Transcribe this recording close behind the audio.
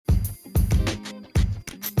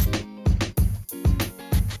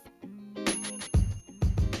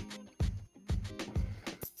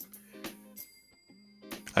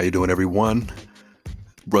How you doing, everyone?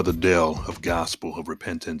 Brother Dell of Gospel of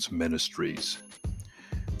Repentance Ministries.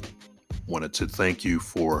 Wanted to thank you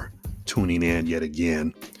for tuning in yet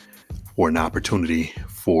again for an opportunity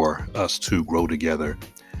for us to grow together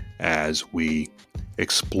as we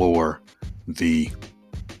explore the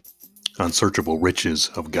unsearchable riches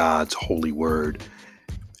of God's holy word.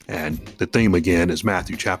 And the theme again is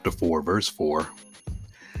Matthew chapter 4, verse 4.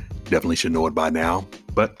 Definitely should know it by now,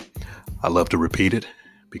 but I love to repeat it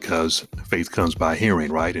because faith comes by hearing,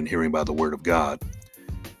 right? And hearing by the word of God.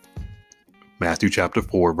 Matthew chapter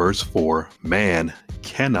 4, verse 4, man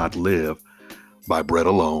cannot live by bread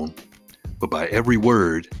alone, but by every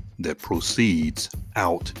word that proceeds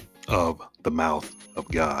out of the mouth of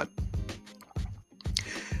God. I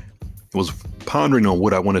was pondering on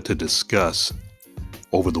what I wanted to discuss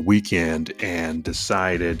over the weekend and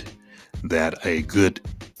decided that a good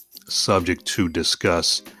subject to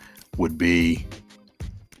discuss would be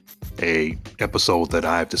a episode that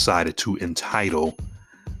I've decided to entitle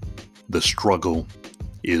The Struggle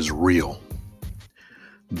is Real.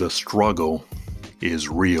 The struggle is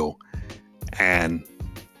real. And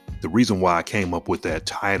the reason why I came up with that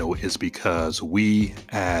title is because we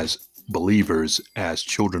as believers, as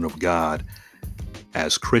children of God,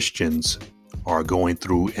 as Christians, are going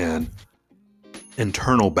through an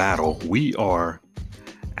internal battle. We are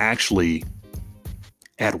actually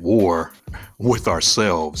at war with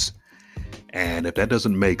ourselves. And if that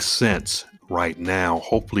doesn't make sense right now,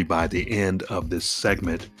 hopefully by the end of this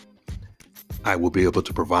segment, I will be able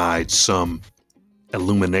to provide some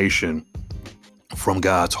illumination from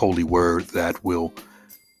God's holy word that will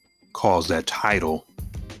cause that title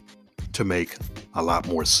to make a lot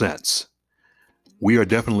more sense. We are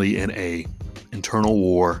definitely in an internal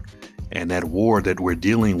war, and that war that we're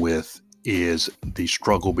dealing with is the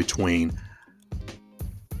struggle between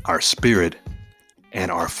our spirit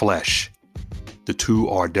and our flesh. The two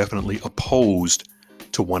are definitely opposed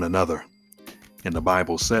to one another. And the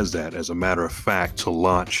Bible says that. As a matter of fact, to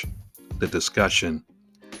launch the discussion,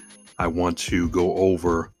 I want to go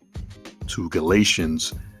over to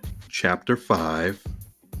Galatians chapter 5.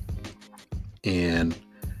 And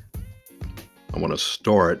I want to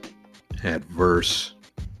start at verse,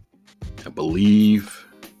 I believe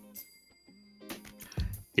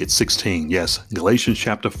it's 16. Yes, Galatians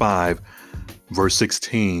chapter 5, verse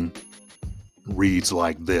 16 reads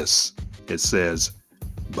like this. It says,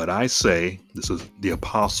 "But I say," this is the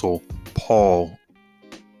Apostle Paul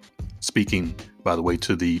speaking, by the way,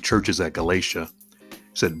 to the churches at Galatia,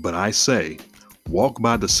 said, "But I say, walk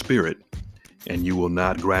by the Spirit, and you will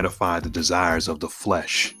not gratify the desires of the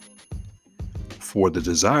flesh. For the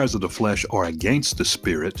desires of the flesh are against the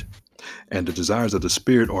Spirit, and the desires of the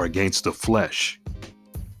Spirit are against the flesh.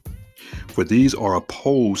 For these are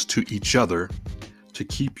opposed to each other to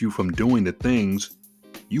keep you from doing the things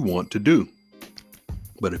you want to do.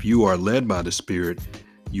 But if you are led by the Spirit,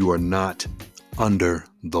 you are not under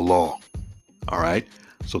the law." All right.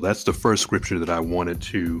 So that's the first scripture that I wanted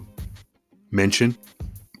to mention.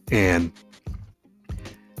 And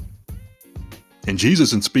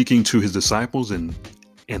Jesus, in speaking to his disciples in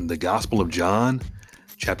the Gospel of John,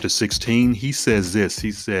 chapter 16, he says this.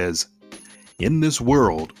 He says, "In this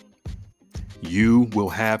world, you will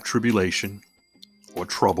have tribulation or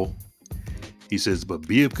trouble." He says, "But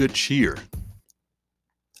be of good cheer.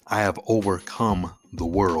 I have overcome the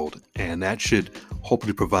world." And that should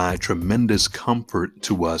hopefully provide tremendous comfort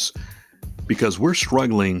to us because we're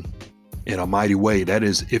struggling in a mighty way. That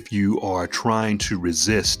is, if you are trying to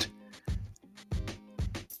resist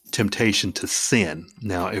temptation to sin.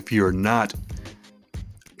 Now, if you're not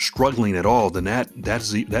struggling at all, then that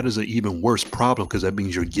is an even worse problem, because that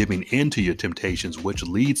means you're giving into your temptations, which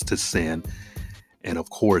leads to sin. And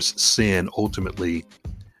of course, sin ultimately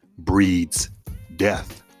breeds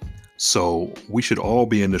death. So we should all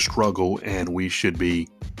be in the struggle, and we should be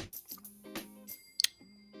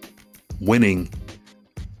winning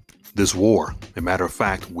this war. As a matter of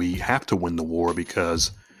fact, we have to win the war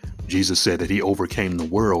because Jesus said that he overcame the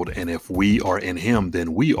world. And if we are in him,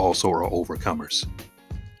 then we also are overcomers.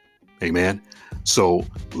 Amen. So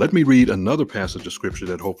let me read another passage of scripture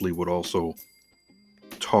that hopefully would also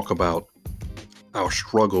talk about our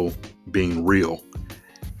struggle being real.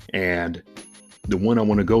 And the one I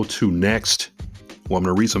want to go to next, well, I'm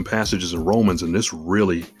going to read some passages in Romans, and this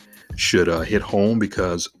really should hit home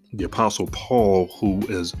because the Apostle Paul, who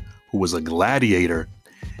was a gladiator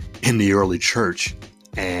in the early church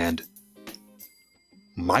and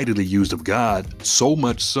mightily used of God, so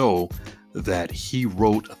much so that he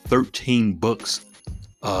wrote 13 books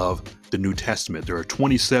of the New Testament. There are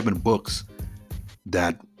 27 books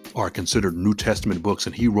that are considered New Testament books,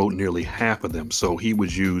 and he wrote nearly half of them. So he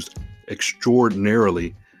was used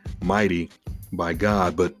extraordinarily mighty by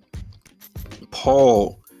God. But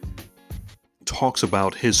Paul talks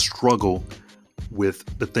about his struggle with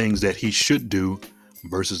the things that he should do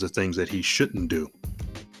versus the things that he shouldn't do.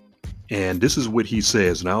 And this is what he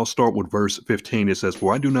says, and I'll start with verse 15. It says,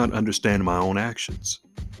 "For I do not understand my own actions.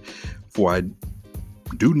 For I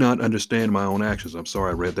do not understand my own actions." I'm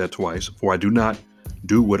sorry, I read that twice. "For I do not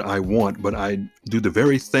do what I want, but I do the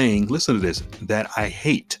very thing," listen to this, "that I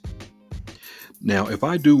hate. Now, if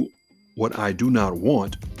I do what I do not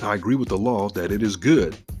want, I agree with the law that it is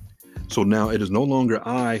good. So now it is no longer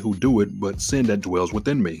I who do it, but sin that dwells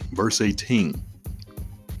within me." Verse 18.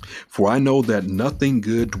 "For I know that nothing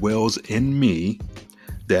good dwells in me,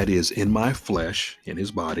 that is, in my flesh, in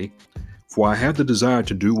his body. For I have the desire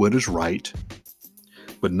to do what is right,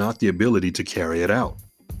 but not the ability to carry it out.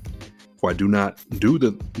 For I do not do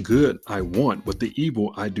the good I want, but the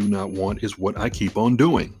evil I do not want is what I keep on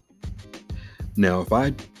doing. Now, if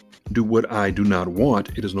I do what I do not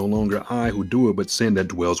want, it is no longer I who do it, but sin that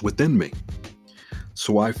dwells within me.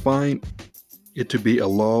 So I find it to be a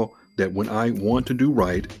law that when I want to do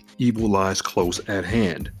right, evil lies close at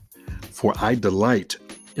hand. For I delight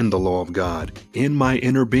in the law of God in my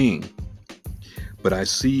inner being. But I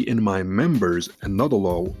see in my members another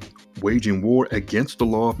law, waging war against the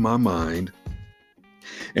law of my mind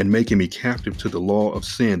and making me captive to the law of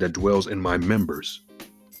sin that dwells in my members."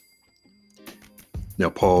 Now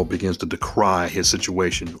Paul begins to decry his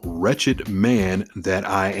situation. "Wretched man that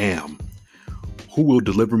I am, who will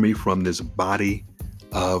deliver me from this body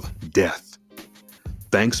of death?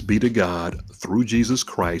 Thanks be to God through Jesus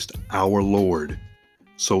Christ our Lord.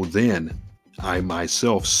 So then I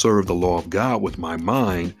myself serve the law of God with my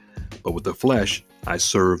mind, but with the flesh I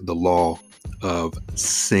serve the law of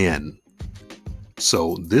sin."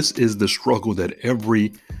 So this is the struggle that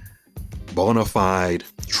every bona fide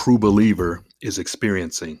true believer is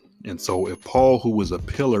experiencing. And so if Paul, who was a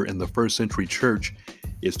pillar in the first century church,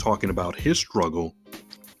 is talking about his struggle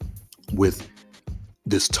with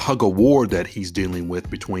this tug of war that he's dealing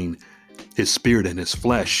with between his spirit and his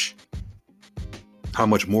flesh, how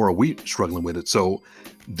much more are we struggling with it? So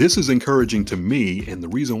this is encouraging to me. And the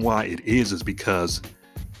reason why it is because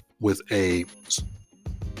with a,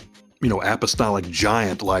 apostolic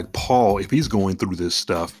giant like Paul, if he's going through this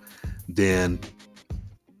stuff, then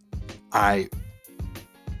I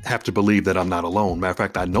have to believe that I'm not alone. Matter of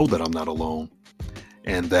fact, I know that I'm not alone.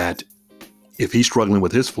 And that if he's struggling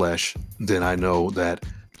with his flesh, then I know that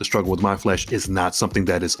the struggle with my flesh is not something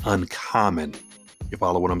that is uncommon. You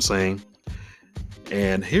follow what I'm saying?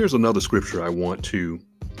 And here's another scripture I want to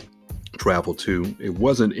travel to. It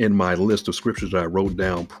wasn't in my list of scriptures that I wrote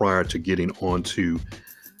down prior to getting onto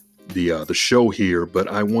the show here, but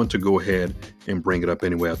I want to go ahead and bring it up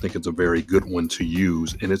anyway. I think it's a very good one to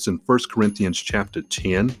use, and it's in 1 Corinthians chapter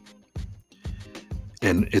 10,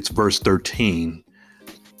 and it's verse 13.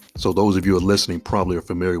 So those of you who are listening probably are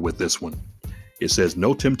familiar with this one. It says,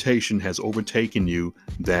 "No temptation has overtaken you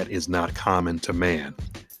that is not common to man."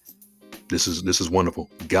 This is wonderful.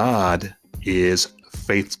 "God is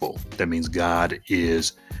faithful." That means God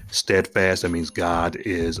is steadfast. That means God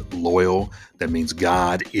is loyal. That means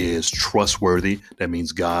God is trustworthy. That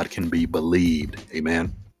means God can be believed.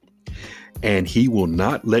 Amen. "And he will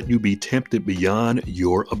not let you be tempted beyond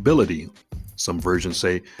your ability." Some versions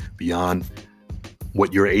say beyond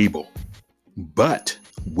what you're able. "But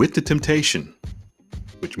with the temptation,"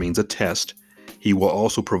 which means a test, "he will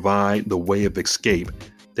also provide the way of escape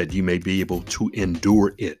that you may be able to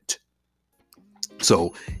endure it."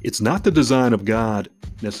 So it's not the design of God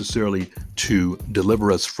necessarily to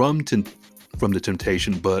deliver us from the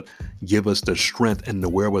temptation, but give us the strength and the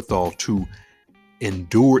wherewithal to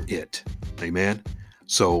endure it. Amen.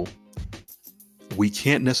 So we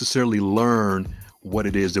can't necessarily learn what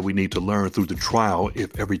it is that we need to learn through the trial.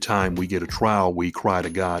 If every time we get a trial, we cry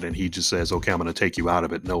to God and he just says, "Okay, I'm going to take you out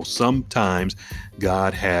of it." No, sometimes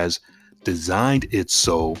God has designed it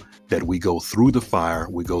so that we go through the fire,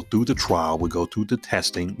 we go through the trial, we go through the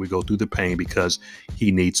testing, we go through the pain because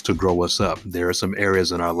he needs to grow us up. There are some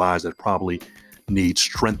areas in our lives that probably need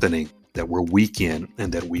strengthening, that we're weak in,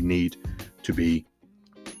 and that we need to be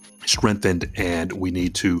strengthened, and we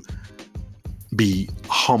need to be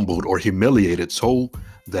humbled or humiliated so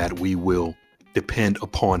that we will depend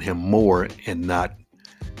upon him more and not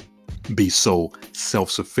be so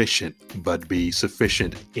self-sufficient, but be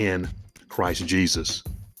sufficient in Christ Jesus.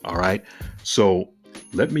 All right. So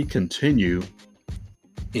let me continue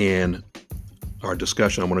in our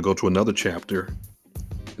discussion. I'm going to go to another chapter,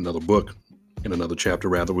 another book in another chapter,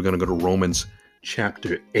 rather. We're going to go to Romans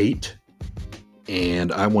chapter 8,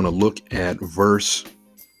 and I want to look at verse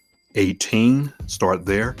 18. Start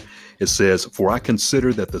there. It says, "For I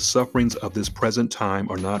consider that the sufferings of this present time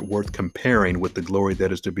are not worth comparing with the glory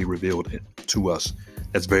that is to be revealed to us."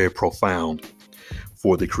 That's very profound.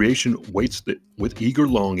 "For the creation waits with eager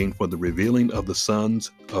longing for the revealing of the sons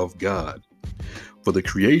of God. For the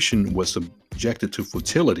creation was subjected to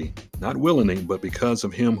futility, not willingly, but because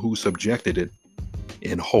of him who subjected it,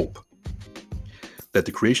 in hope that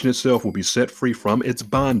the creation itself will be set free from its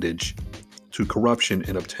bondage to corruption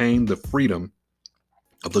and obtain the freedom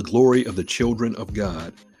of the glory of the children of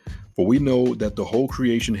God. For we know that the whole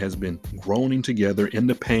creation has been groaning together in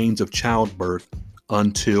the pains of childbirth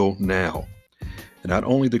until now. And not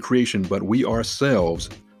only the creation, but we ourselves,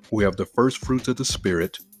 who have the first fruits of the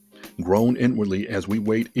Spirit, groan inwardly as we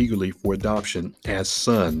wait eagerly for adoption as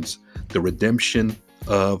sons, the redemption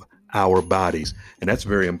of our bodies." And that's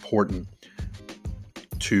very important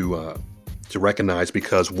to recognize,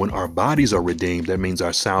 because when our bodies are redeemed, that means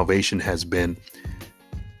our salvation has been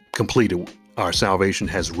completed. Our salvation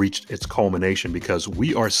has reached its culmination, because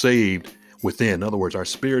we are saved within. In other words, our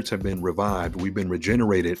spirits have been revived. We've been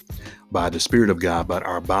regenerated by the Spirit of God, but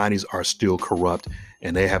our bodies are still corrupt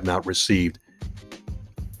and they have not received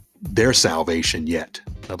their salvation yet.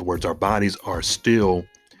 In other words, our bodies are still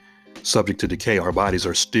subject to decay. Our bodies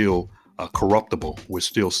are still corruptible. We're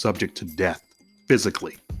still subject to death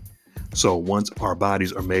physically. So once our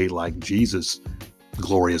bodies are made like Jesus'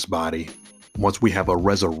 glorious body, once we have a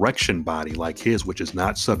resurrection body like his, which is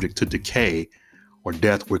not subject to decay or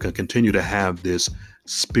death, we're going to continue to have this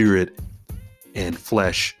spirit and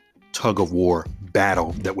flesh tug of war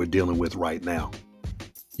battle that we're dealing with right now.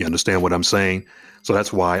 You understand what I'm saying? So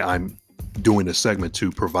that's why I'm doing this segment,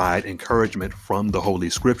 to provide encouragement from the Holy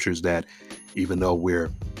Scriptures that even though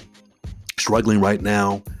we're struggling right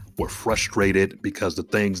now, we're frustrated because the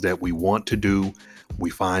things that we want to do,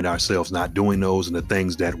 we find ourselves not doing those, and the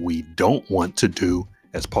things that we don't want to do,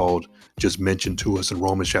 as Paul just mentioned to us in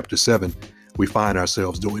Romans chapter 7, we find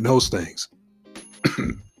ourselves doing those things.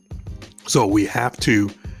 So we have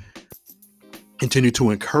to continue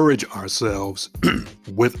to encourage ourselves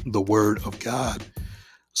with the Word of God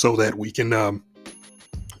so that we can,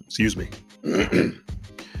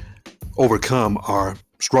 overcome our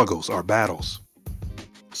struggles, our battles.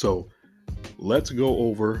 So let's go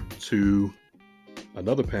over to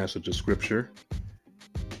another passage of Scripture,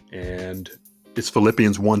 and it's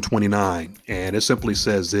Philippians 1:29, and it simply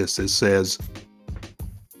says this. It says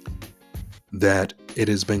that it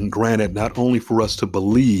has been granted not only for us to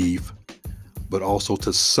believe, but also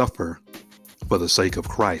to suffer for the sake of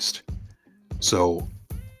Christ. So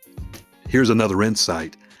here's another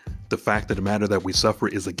insight. The fact of the matter that we suffer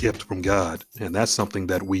is a gift from God, and that's something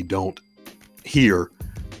that we don't hear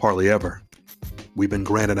hardly ever. We've been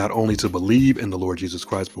granted not only to believe in the Lord Jesus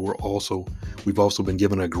Christ, but we've also been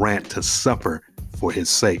given a grant to suffer for his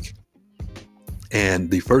sake. And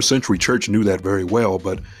the first century church knew that very well,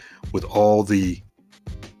 but with all the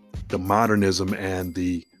modernism and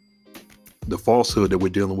the falsehood that we're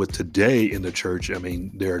dealing with today in the church, I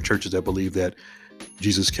mean, there are churches that believe that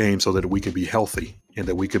Jesus came so that we could be healthy and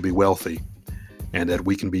that we could be wealthy and that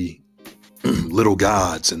we can be little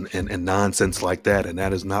gods and nonsense like that. And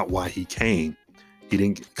that is not why he came. He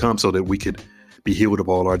didn't come so that we could be healed of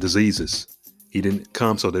all our diseases. He didn't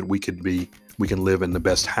come so that we can live in the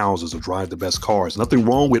best houses or drive the best cars. Nothing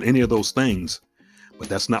wrong with any of those things, but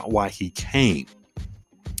that's not why he came.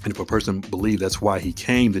 And if a person believes that's why he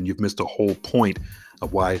came, then you've missed the whole point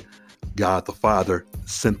of why God the Father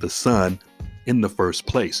sent the Son in the first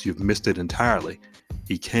place. You've missed it entirely.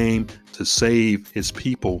 He came to save his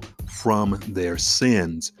people from their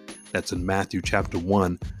sins. That's in Matthew chapter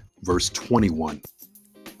 1, verse 21.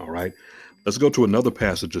 All right. Let's go to another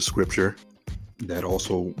passage of Scripture that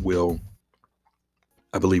also will,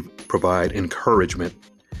 I believe, provide encouragement.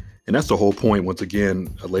 And that's the whole point, once again,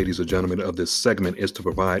 ladies and gentlemen, of this segment, is to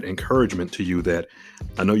provide encouragement to you that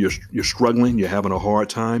I know you're struggling, you're having a hard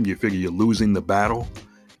time, you figure you're losing the battle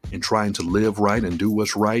in trying to live right and do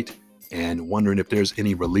what's right and wondering if there's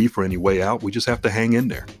any relief or any way out. We just have to hang in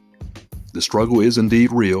there. The struggle is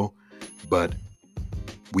indeed real, but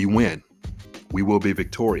we win. We will be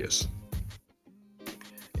victorious.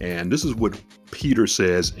 And this is what Peter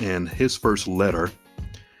says in his first letter.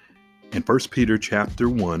 In 1 Peter chapter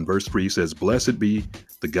 1, verse 3 says, "Blessed be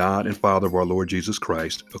the God and Father of our Lord Jesus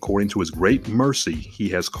Christ. According to his great mercy, he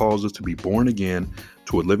has caused us to be born again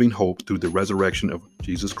to a living hope through the resurrection of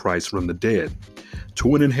Jesus Christ from the dead,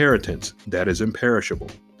 to an inheritance that is imperishable,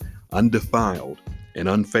 undefiled, and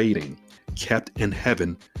unfading, kept in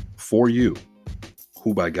heaven for you,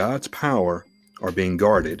 who by God's power are being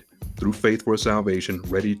guarded through faith for salvation,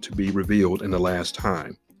 ready to be revealed in the last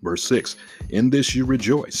time. Verse 6, in this you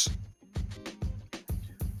rejoice,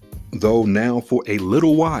 though now for a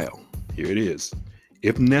little while, here it is,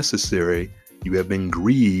 if necessary, you have been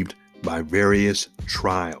grieved by various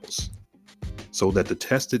trials, so that the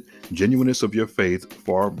tested genuineness of your faith,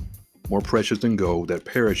 far more precious than gold that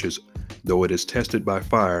perishes, though it is tested by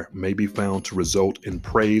fire, may be found to result in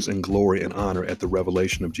praise and glory and honor at the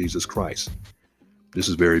revelation of Jesus Christ. This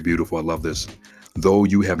is very beautiful. I love this. Though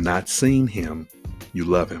you have not seen him, you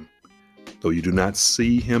love him. Though you do not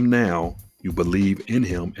see him now, you believe in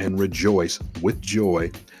him and rejoice with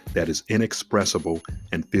joy that is inexpressible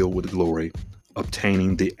and filled with glory,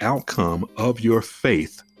 obtaining the outcome of your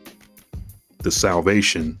faith, the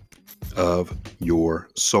salvation of your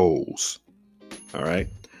souls. All right.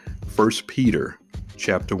 1 Peter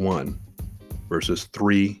chapter 1, verses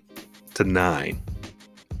 3 to 9.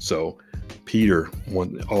 So Peter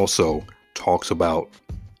also talks about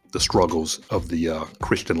the struggles of the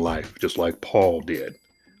Christian life, just like Paul did.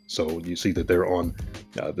 So you see that they're on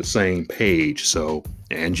the same page. So,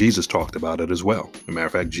 and Jesus talked about it as well. As a matter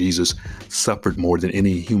of fact, Jesus suffered more than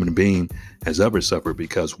any human being has ever suffered,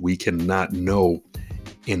 because we cannot know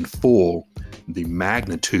in full the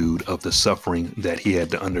magnitude of the suffering that he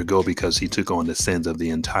had to undergo, because he took on the sins of the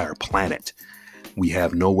entire planet. We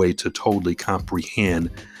have no way to totally comprehend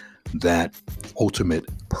that ultimate,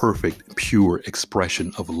 perfect, pure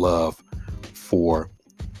expression of love for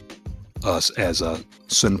us as a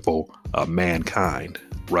sinful mankind,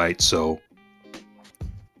 right? So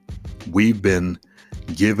we've been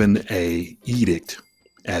given a edict,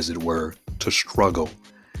 as it were, to struggle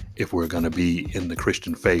if we're going to be in the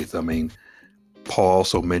Christian faith. I mean, Paul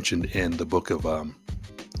also mentioned in the book of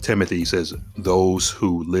Timothy, he says, those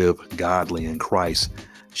who live godly in Christ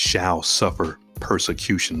shall suffer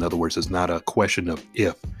persecution. In other words, it's not a question of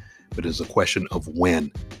if, but it's a question of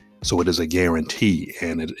when. So it is a guarantee,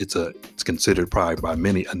 and it's considered probably by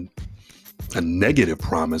many a negative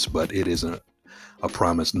promise, but it is a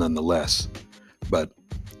promise nonetheless. But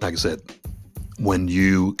like I said, when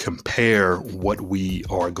you compare what we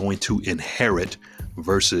are going to inherit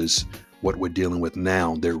versus what we're dealing with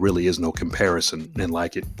now, there really is no comparison. And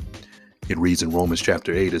like it reads in Romans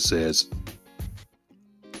chapter 8, it says,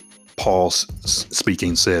 Paul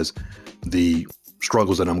speaking says, the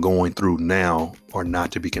struggles that I'm going through now are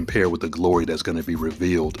not to be compared with the glory that's going to be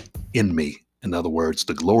revealed in me. In other words,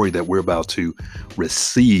 the glory that we're about to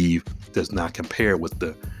receive does not compare with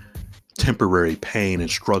the temporary pain and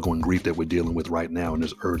struggle and grief that we're dealing with right now in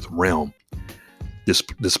this earth realm.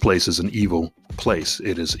 This place is an evil place.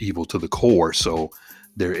 It is evil to the core. So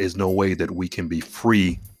there is no way that we can be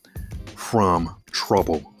free from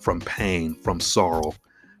trouble, from pain, from sorrow,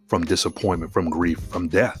 from disappointment, from grief, from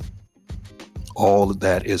death. All of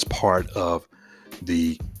that is part of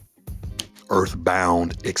the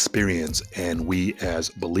earthbound experience. And we as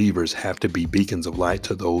believers have to be beacons of light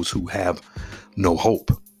to those who have no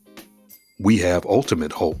hope. We have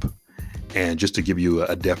ultimate hope. And just to give you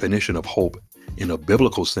a definition of hope in a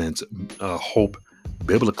biblical sense, hope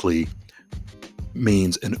biblically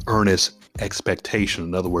means an earnest expectation.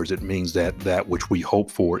 In other words, it means that which we hope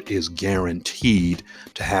for is guaranteed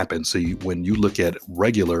to happen. See, when you look at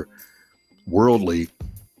regular, worldly,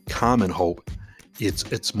 common hope,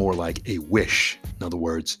 it's more like a wish. In other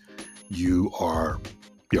words, your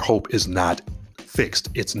hope is not fixed.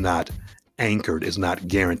 It's not anchored. It's not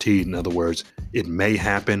guaranteed. In other words, it may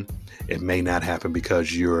happen. It may not happen,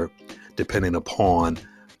 because you're depending upon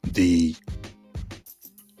the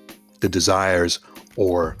desires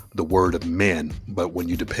or the word of men. But when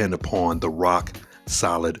you depend upon the rock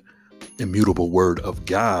solid, immutable word of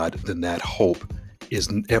God, then that hope is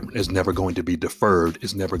never going to be deferred,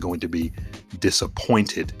 is never going to be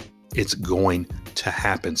disappointed. It's going to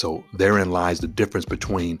happen. So therein lies the difference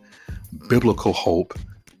between biblical hope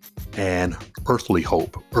and earthly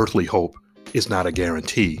hope. Earthly hope is not a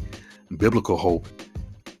guarantee. Biblical hope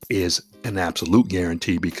is an absolute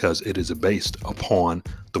guarantee, because it is based upon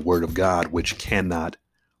the word of God, which cannot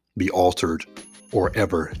be altered or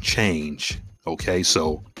ever change. Okay,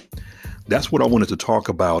 so that's what I wanted to talk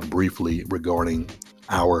about briefly regarding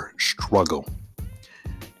our struggle.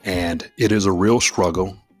 And it is a real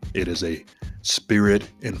struggle. It is a spirit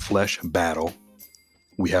and flesh battle.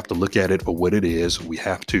 We have to look at it for what it is. We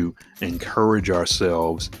have to encourage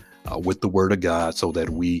ourselves with the word of God, so that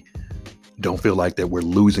we don't feel like that we're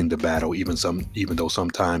losing the battle, even though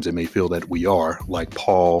sometimes it may feel that we are, like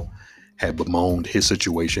Paul had bemoaned his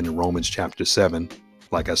situation in Romans chapter 7.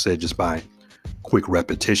 Like I said, just by quick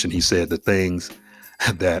repetition, he said, the things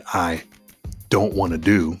that I don't want to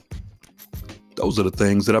do, those are the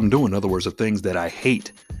things that I'm doing. In other words, the things that I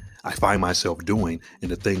hate, I find myself doing, and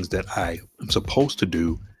the things that I am supposed to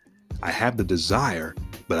do, I have the desire,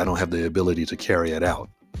 but I don't have the ability to carry it out.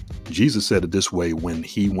 Jesus said it this way when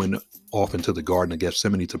he went off into the Garden of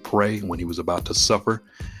Gethsemane to pray, when he was about to suffer,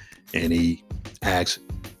 and he asked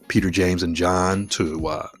Peter, James, and John to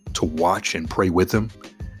watch and pray with him.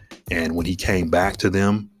 And when he came back to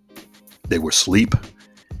them, they were asleep.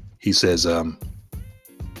 He says,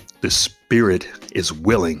 the spirit is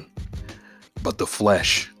willing, but the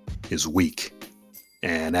flesh is weak.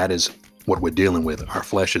 And that is what we're dealing with. Our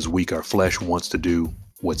flesh is weak. Our flesh wants to do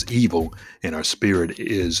what's evil, and our spirit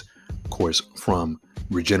is, of course,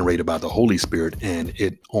 regenerated by the Holy Spirit, and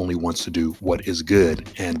it only wants to do what is good.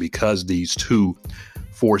 And because these two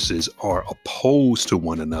forces are opposed to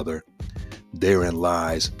one another, therein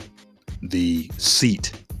lies the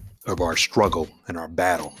seat of our struggle and our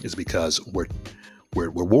battle, is because we're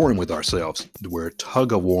warring with ourselves. We're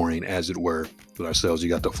tug-of-warring, as it were, with ourselves. You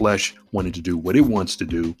got the flesh wanting to do what it wants to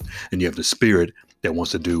do, and you have the spirit that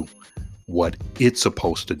wants to do what it's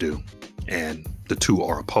supposed to do. And the two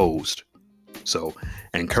are opposed. So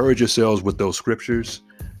encourage yourselves with those scriptures.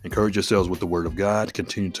 Encourage yourselves with the word of God.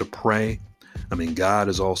 Continue to pray. I mean, God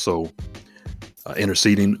is also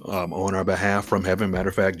interceding on our behalf from heaven. Matter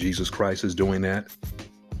of fact, Jesus Christ is doing that.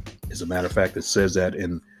 As a matter of fact, it says that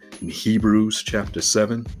in Hebrews chapter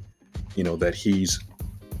 7, that he's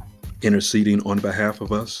interceding on behalf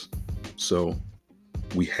of us. So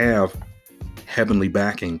we have heavenly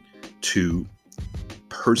backing to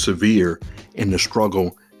persevere in the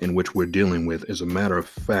struggle in which we're dealing with. As a matter of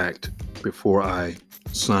fact, before I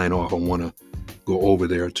sign off, I want to go over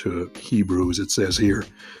there to Hebrews. It says here,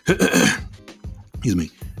 excuse me,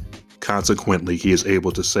 consequently, he is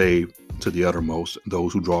able to save to the uttermost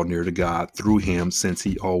those who draw near to God through him, since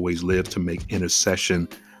he always lived to make intercession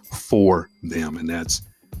for them. And that's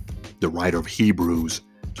the writer of Hebrews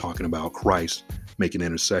talking about Christ making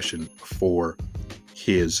intercession for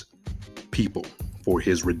his people, for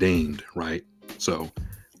his redeemed, right? So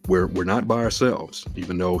we're not by ourselves,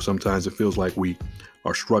 even though sometimes it feels like we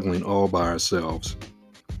are struggling all by ourselves.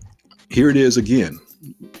 Here it is again.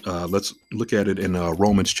 Let's look at it in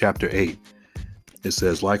Romans chapter 8. It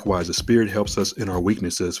says, likewise, the Spirit helps us in our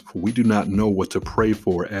weaknesses, for we do not know what to pray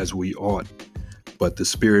for as we ought, but the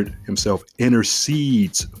Spirit himself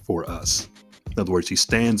intercedes for us. In other words, he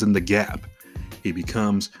stands in the gap. He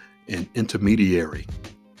becomes an intermediary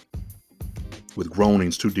with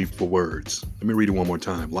groanings too deep for words. Let me read it one more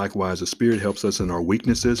time. Likewise, the Spirit helps us in our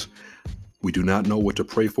weaknesses. We do not know what to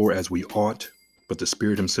pray for as we ought, but the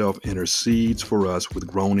Spirit himself intercedes for us with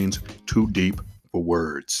groanings too deep for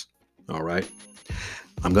words. All right.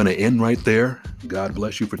 I'm going to end right there. God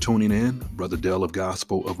bless you for tuning in. Brother Dell of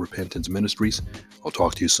Gospel of Repentance Ministries. I'll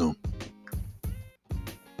talk to you soon.